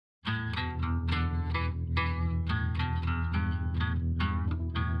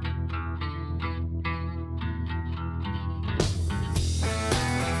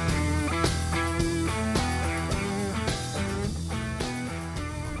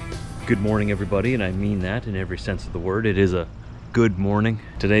Good morning, everybody, and I mean that in every sense of the word. It is a good morning.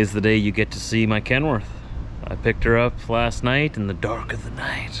 Today's the day you get to see my Kenworth. I picked her up last night in the dark of the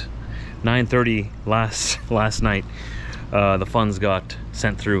night. 9:30 last night. The funds got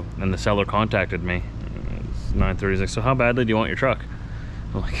sent through and the seller contacted me. It's 9:30. He's like, so how badly do you want your truck?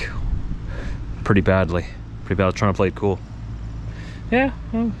 I'm like, pretty badly. Pretty bad. I was trying to play it cool. Yeah,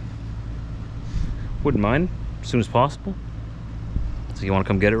 well, wouldn't mind as soon as possible. So you want to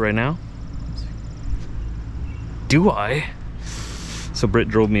come get it right now? Do I? So Britt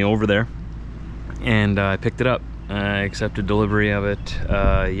drove me over there and I picked it up. I accepted delivery of it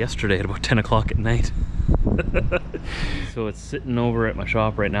yesterday at about 10 o'clock at night. So it's sitting over at my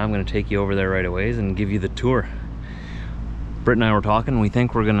shop right now. I'm going to take you over there right away and give you the tour. Britt and I were talking. We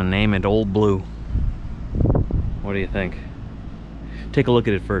think we're going to name it Old Blue. What do you think? Take a look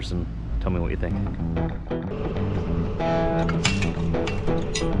at it first and tell me what you think.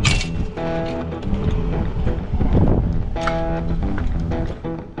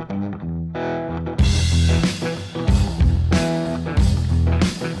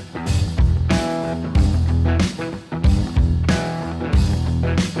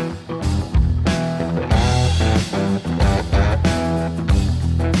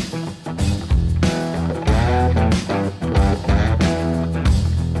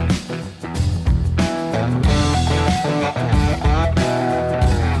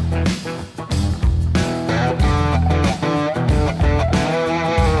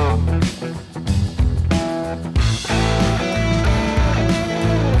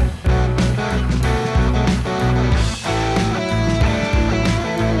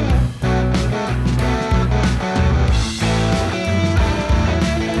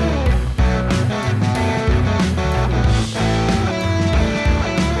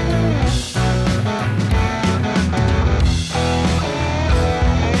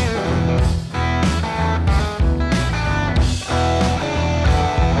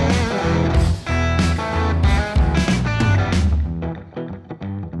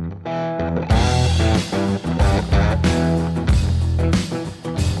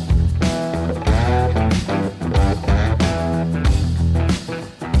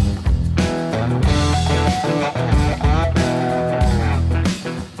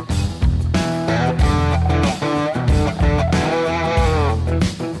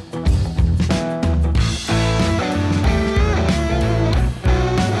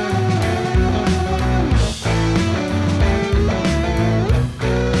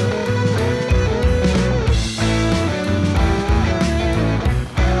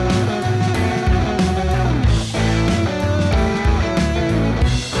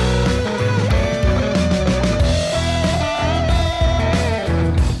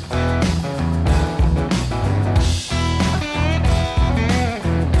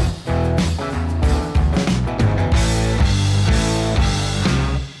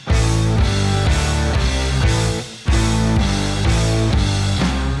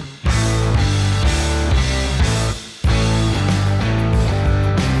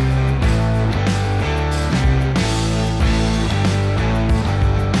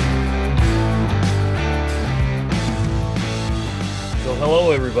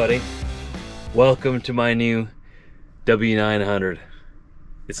 Hello everybody, welcome to my new W900.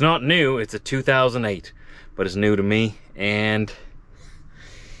 It's not new, it's a 2008, but it's new to me and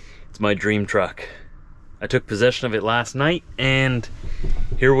it's my dream truck. I took possession of it last night and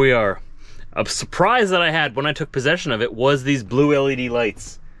here we are. A surprise that I had when I took possession of it was these blue LED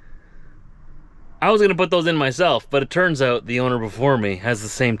lights. I was gonna put those in myself, but it turns out the owner before me has the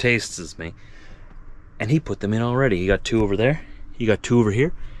same tastes as me and he put them in already. He got two over there. You got two over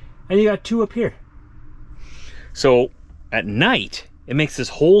here, and you got two up here. So at night, it makes this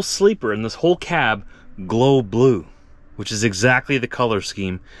whole sleeper and this whole cab glow blue, which is exactly the color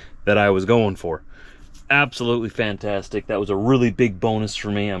scheme that I was going for. Absolutely fantastic. That was a really big bonus for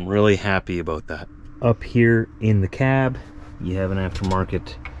me. I'm really happy about that. Up here in the cab, you have an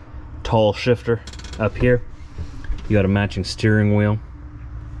aftermarket tall shifter. Up here, you got a matching steering wheel,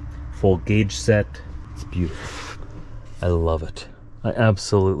 full gauge set. It's beautiful. I love it. I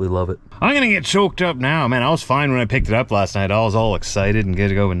absolutely love it. I'm gonna get choked up now, man. I was fine when I picked it up last night. I was all excited and good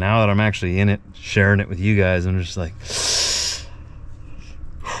to go, but now that I'm actually in it, sharing it with you guys, I'm just like, it's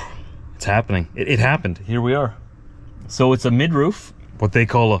happening. It happened. Here we are. So it's a mid-roof, what they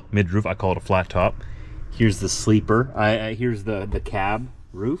call a mid-roof. I call it a flat top. Here's the sleeper. Here's the cab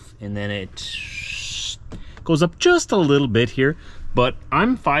roof, and then it goes up just a little bit here, but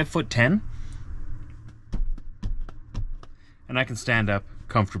I'm 5'10", and I can stand up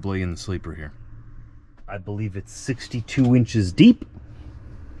comfortably in the sleeper here. I believe it's 62 inches deep.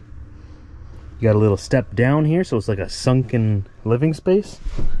 You got a little step down here, so it's like a sunken living space.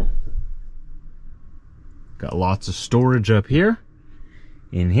 Got lots of storage up here,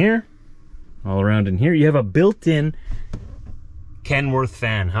 in here, all around in here. You have a built-in Kenworth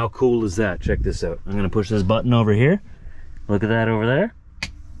fan. How cool is that? Check this out. I'm gonna push this button over here. Look at that over there.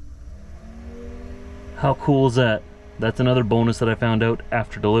 How cool is that? That's another bonus that I found out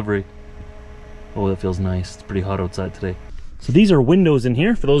after delivery. Oh, that feels nice. It's pretty hot outside today. So these are windows in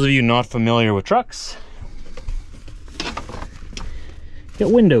here. For those of you not familiar with trucks, get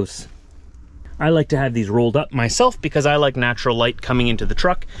windows. I like to have these rolled up myself because I like natural light coming into the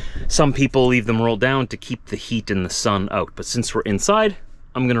truck. Some people leave them rolled down to keep the heat and the sun out. But since we're inside,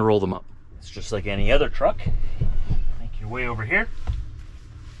 I'm gonna roll them up. It's just like any other truck. Make your way over here.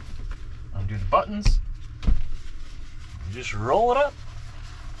 Undo the buttons. And just roll it up.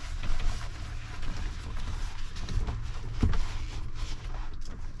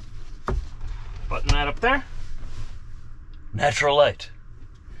 Button that up there. Natural light.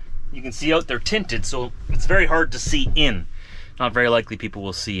 You can see out they're tinted, so it's very hard to see in. Not very likely people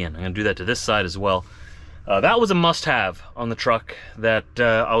will see in. I'm gonna do that to this side as well. That was a must-have on the truck that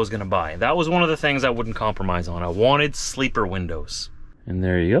I was gonna buy. That was one of the things I wouldn't compromise on. I wanted sleeper windows. And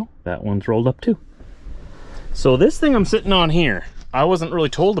there you go, that one's rolled up too. So this thing I'm sitting on here, I wasn't really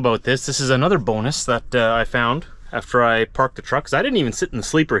told about this. This is another bonus that I found after I parked the truck, 'cause I didn't even sit in the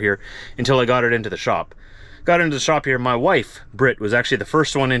sleeper here until I got it into the shop. Got into the shop here, my wife, Britt, was actually the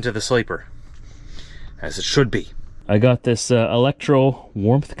first one into the sleeper. As it should be. I got this electro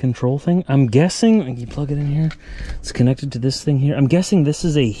warmth control thing. I'm guessing, you plug it in here, it's connected to this thing here. I'm guessing this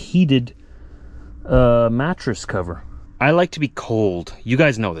is a heated mattress cover. I like to be cold. You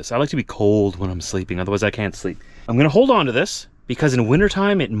guys know this. I like to be cold when I'm sleeping, otherwise I can't sleep. I'm gonna hold on to this because in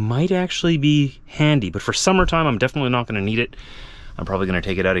wintertime it might actually be handy, but for summertime I'm definitely not gonna need it. I'm probably gonna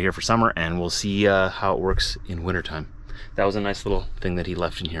take it out of here for summer and we'll see how it works in wintertime. That was a nice little thing that he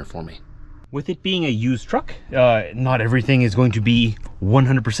left in here for me. With it being a used truck, not everything is going to be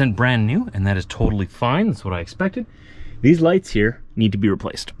 100% brand new, and that is totally fine. That's what I expected. These lights here need to be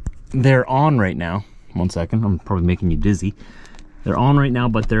replaced. They're on right now. One second, I'm probably making you dizzy. They're on right now,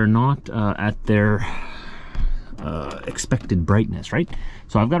 but they're not at their expected brightness, right?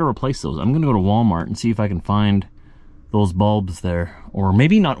 So I've got to replace those. I'm gonna go to Walmart and see if I can find those bulbs there. Or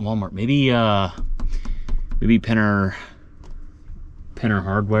maybe not Walmart, maybe Penner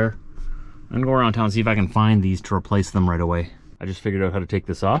Hardware. I'm gonna go around town and see if I can find these to replace them right away. I just figured out how to take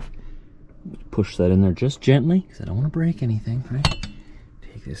this off. Push that in there just gently, because I don't want to break anything, right?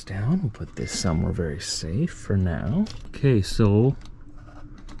 Take this down, we'll put this somewhere very safe for now. Okay, so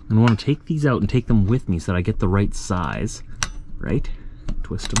I want to take these out and take them with me so that I get the right size, right?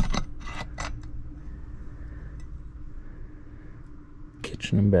 Twist them.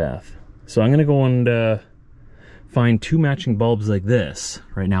 Kitchen and bath. So I'm gonna go and find 2 matching bulbs like this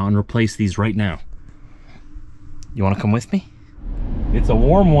right now and replace these right now. You want to come with me? It's a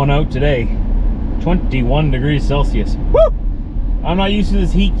warm one out today. 21 degrees Celsius. Woo! I'm not used to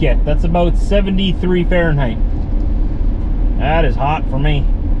this heat yet. That's about 73 Fahrenheit. That is hot for me.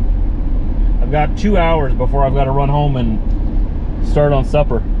 I've got 2 hours before I've got to run home and start on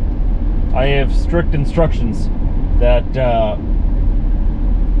supper. I have strict instructions that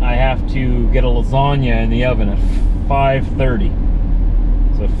I have to get a lasagna in the oven at 5:30.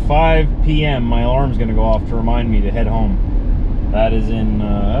 So at 5 p.m. my alarm's gonna go off to remind me to head home. That is in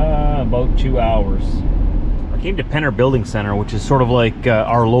about 2 hours. I came to Penner Building Center, which is sort of like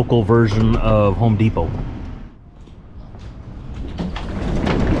our local version of Home Depot.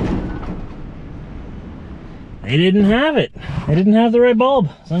 They didn't have it. They didn't have the right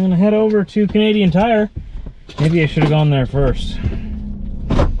bulb. So I'm gonna head over to Canadian Tire. Maybe I should have gone there first.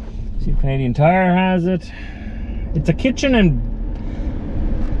 See if Canadian Tire has it. It's a kitchen and,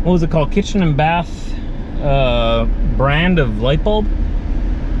 what was it called? Kitchen and bath brand of light bulb.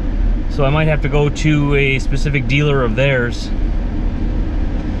 So I might have to go to a specific dealer of theirs.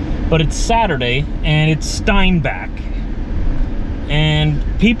 But it's Saturday and it's Steinbach. And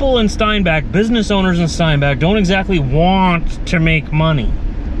people in Steinbach, business owners in Steinbach, don't exactly want to make money.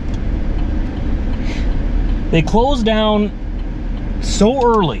 They close down so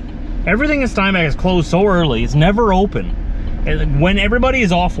early. Everything in Steinbach is closed so early, it's never open. When everybody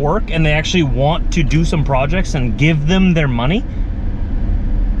is off work and they actually want to do some projects and give them their money,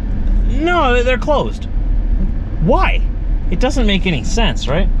 no, they're closed. Why? It doesn't make any sense,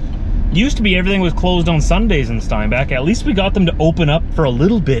 right? Used to be everything was closed on Sundays in Steinbach. At least we got them to open up for a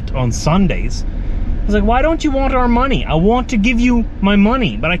little bit on Sundays. I was like, why don't you want our money? I want to give you my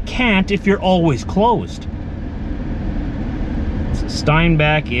money, but I can't if you're always closed. It's a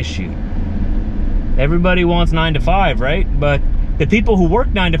Steinbach issue. Everybody wants 9 to 5, right? But the people who work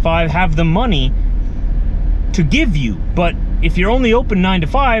 9 to 5 have the money to give you. But if you're only open 9 to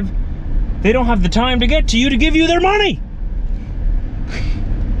 5, they don't have the time to get to you to give you their money.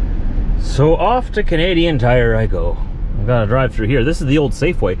 So off to Canadian Tire I go. I've got to drive through here. This is the old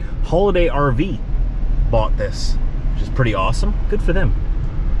Safeway. Holiday RV bought this, which is pretty awesome. Good for them.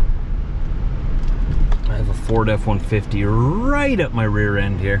 I have a Ford F-150 right up my rear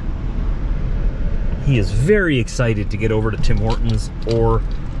end here. He is very excited to get over to Tim Hortons or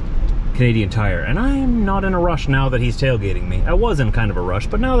Canadian Tire, and I'm not in a rush now that he's tailgating me. I was in kind of a rush,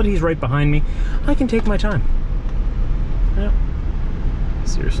 but now that he's right behind me, I can take my time. Yeah.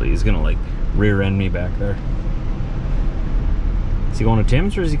 Seriously, he's gonna like rear end me back there. Is he going to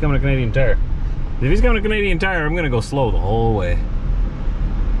Tim's or is he coming to Canadian Tire? If he's going to Canadian Tire, I'm gonna go slow the whole way.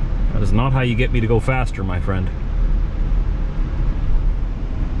 That is not how you get me to go faster, my friend.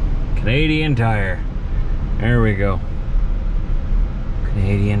 Canadian Tire. There we go.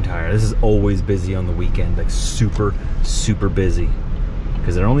 Canadian Tire. This is always busy on the weekend, like super, super busy.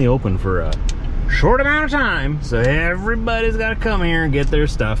 Because they're only open for a short amount of time, so everybody's got to come here and get their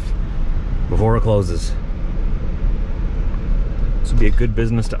stuff before it closes. This would be a good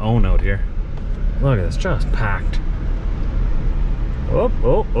business to own out here. Look at this, just packed. Oh,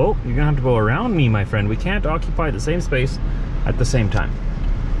 oh, oh, you're gonna have to go around me, my friend. We can't occupy the same space at the same time.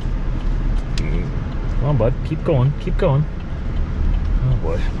 Come on, bud, keep going, keep going. Oh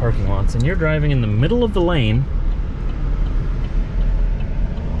boy, parking lots, and you're driving in the middle of the lane.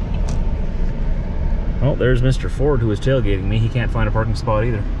 Oh, there's Mr. Ford who is tailgating me. He can't find a parking spot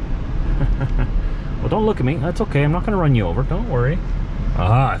either. Well, don't look at me. That's okay. I'm not going to run you over. Don't worry.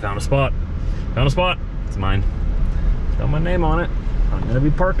 Aha, I found a spot. Found a spot. It's mine. It's got my name on it. I'm going to be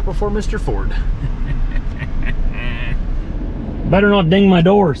parked before Mr. Ford. Better not ding my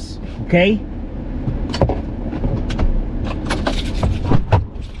doors, okay?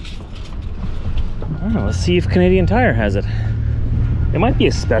 Oh, let's see if Canadian Tire has it. It might be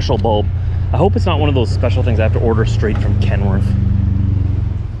a special bulb. I hope it's not one of those special things I have to order straight from Kenworth.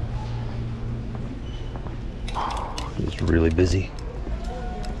 Oh, it's really busy.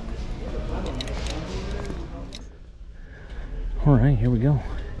 All right, here we go.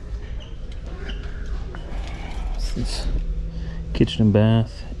 This is kitchen and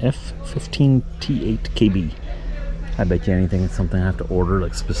bath F15T8 KB. I bet you anything it's something I have to order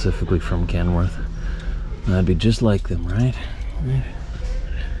like specifically from Kenworth. That'd be just like them, right? Right.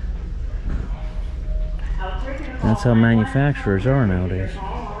 That's how manufacturers are nowadays.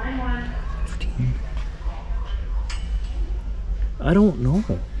 15. I don't know.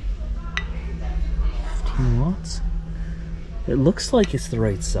 15 watts? It looks like it's the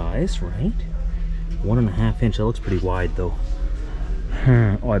right size, right? 1.5 inch. That looks pretty wide though.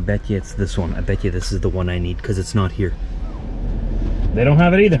 Oh, I bet you it's this one. I bet you this is the one I need because it's not here. They don't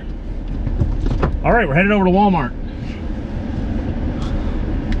have it either. All right, we're headed over to Walmart.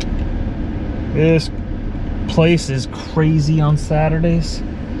 This place is crazy on Saturdays.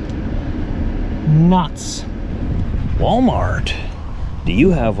 Nuts. Walmart. Do you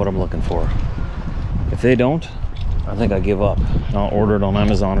have what I'm looking for? If they don't, I think I give up. I'll order it on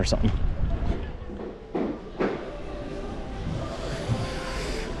Amazon or something.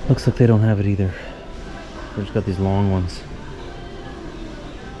 Looks like they don't have it either. They've just got these long ones.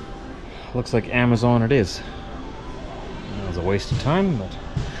 Looks like Amazon it is. That was a waste of time, but...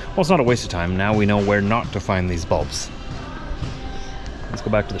 well, it's not a waste of time. Now we know where not to find these bulbs. Let's go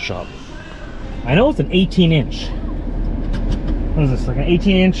back to the shop. I know it's an 18 inch. What is this, like an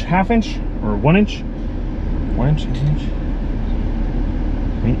 18 inch, half inch? Or 1 inch? 1 inch, 18 inch?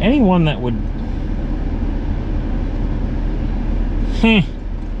 I mean, anyone that would...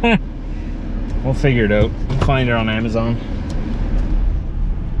 we'll figure it out. We'll find it on Amazon.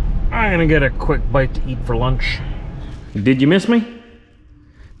 I'm gonna get a quick bite to eat for lunch. Did you miss me?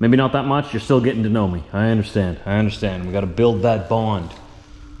 Maybe not that much. You're still getting to know me. I understand. I understand. We got to build that bond.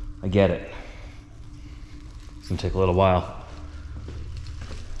 I get it. It's gonna take a little while.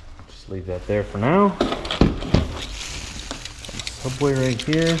 Just leave that there for now. Subway right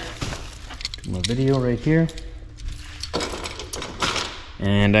here. Do my video right here.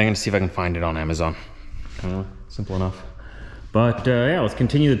 And I'm gonna see if I can find it on Amazon. Simple enough. But yeah, let's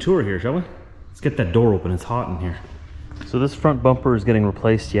continue the tour here, shall we? Let's get that door open. It's hot in here. So this front bumper is getting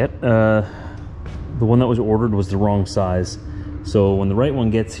replaced yet. The one that was ordered was the wrong size. So when the right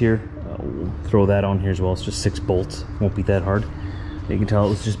one gets here, we'll throw that on here as well. It's just 6 bolts. Won't be that hard. You can tell it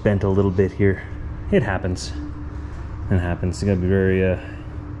was just bent a little bit here. It happens. It happens. You gotta be very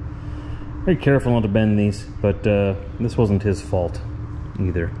careful not to bend these. But this wasn't his fault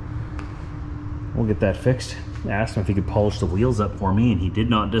either. we'll get that fixed. I asked him if he could polish the wheels up for me, and he did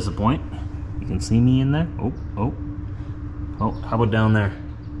not disappoint. You can see me in there. Oh, how about down there?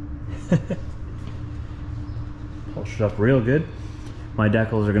 Polish it up real good. My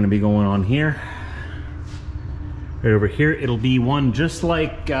decals are going to be going on here. Right over here, it'll be one just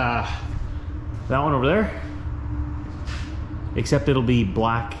like that one over there, except it'll be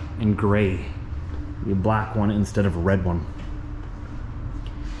black and gray. It'll be a black one instead of a red one.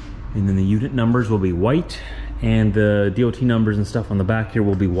 And then the unit numbers will be white, and the DOT numbers and stuff on the back here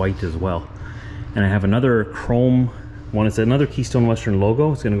will be white as well. And I have another chrome one. It's another Keystone Western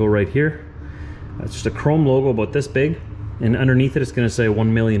logo. It's going to go right here. It's just a chrome logo about this big, and underneath it it's going to say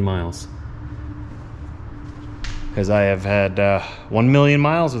 1 million miles. Because I have had 1 million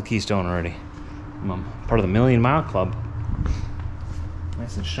miles with Keystone already. I'm part of the Million Mile Club.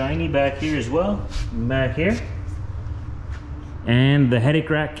 Nice and shiny back here as well. Back here. And the headache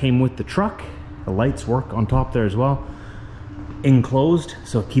rack came with the truck. The lights work on top there as well. Enclosed,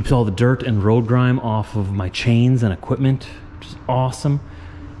 so it keeps all the dirt and road grime off of my chains and equipment, which is awesome.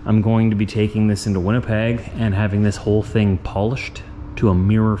 I'm going to be taking this into Winnipeg and having this whole thing polished to a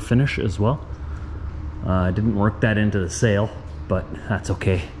mirror finish as well. I didn't work that into the sale, but that's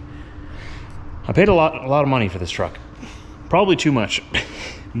okay. I paid a lot of money for this truck. Probably too much,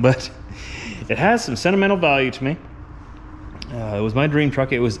 but it has some sentimental value to me. It was my dream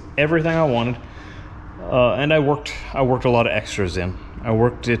truck. It was everything I wanted, and I worked a lot of extras in. I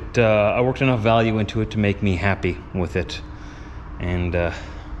worked enough value into it to make me happy with it, and I'm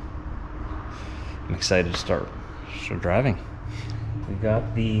excited to start driving. We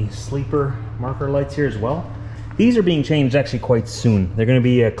got the sleeper marker lights here as well. These are being changed actually quite soon. They're going to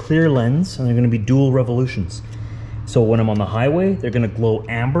be a clear lens, and they're going to be dual revolutions. So when I'm on the highway, they're going to glow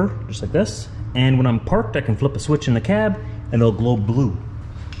amber, just like this. And when I'm parked, I can flip a switch in the cab, and they'll glow blue.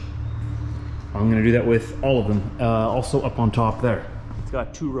 I'm going to do that with all of them. Also up on top there. It's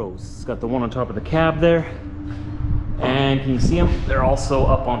got 2 rows. It's got the one on top of the cab there. And can you see them? They're also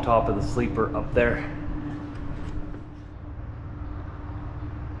up on top of the sleeper up there.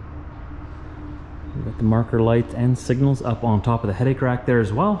 We've got the marker lights and signals up on top of the headache rack there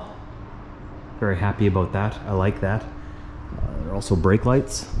as well. Very happy about that. I like that. There are also brake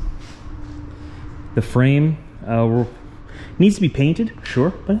lights. The frame needs to be painted, sure,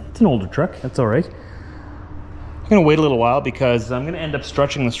 but it's an older truck. That's all right. I'm gonna wait a little while because I'm gonna end up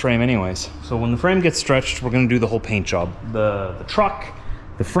stretching this frame anyways. So when the frame gets stretched, we're gonna do the whole paint job. The truck,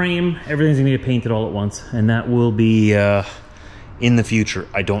 the frame, everything's gonna get painted all at once, and that will be in the future.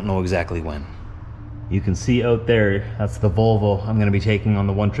 I don't know exactly when. You can see out there, that's the Volvo I'm gonna be taking on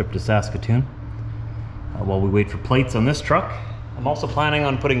the one trip to Saskatoon. While we wait for plates on this truck. I'm also planning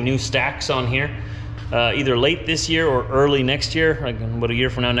on putting new stacks on here, either late this year or early next year, like about a year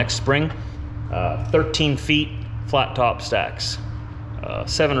from now, next spring. 13 feet flat top stacks,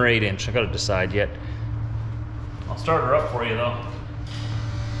 7 or 8 inch. I gotta decide yet. I'll start her up for you though.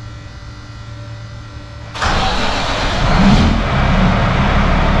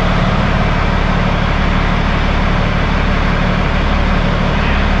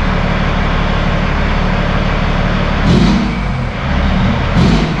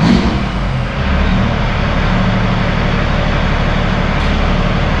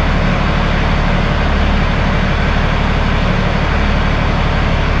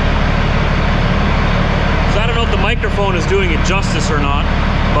 Microphone is doing it justice or not,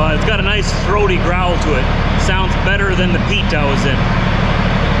 but it's got a nice throaty growl to it. Sounds better than the peat I was in.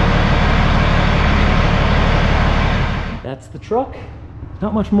 That's the truck.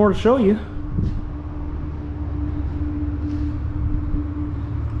 Not much more to show you.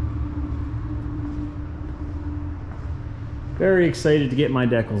 Very excited to get my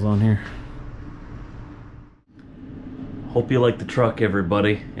decals on here. Hope you like the truck,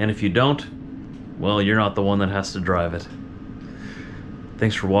 everybody, and if you don't, well, you're not the one that has to drive it.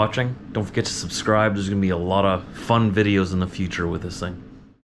 Thanks for watching. Don't forget to subscribe. There's going to be a lot of fun videos in the future with this thing.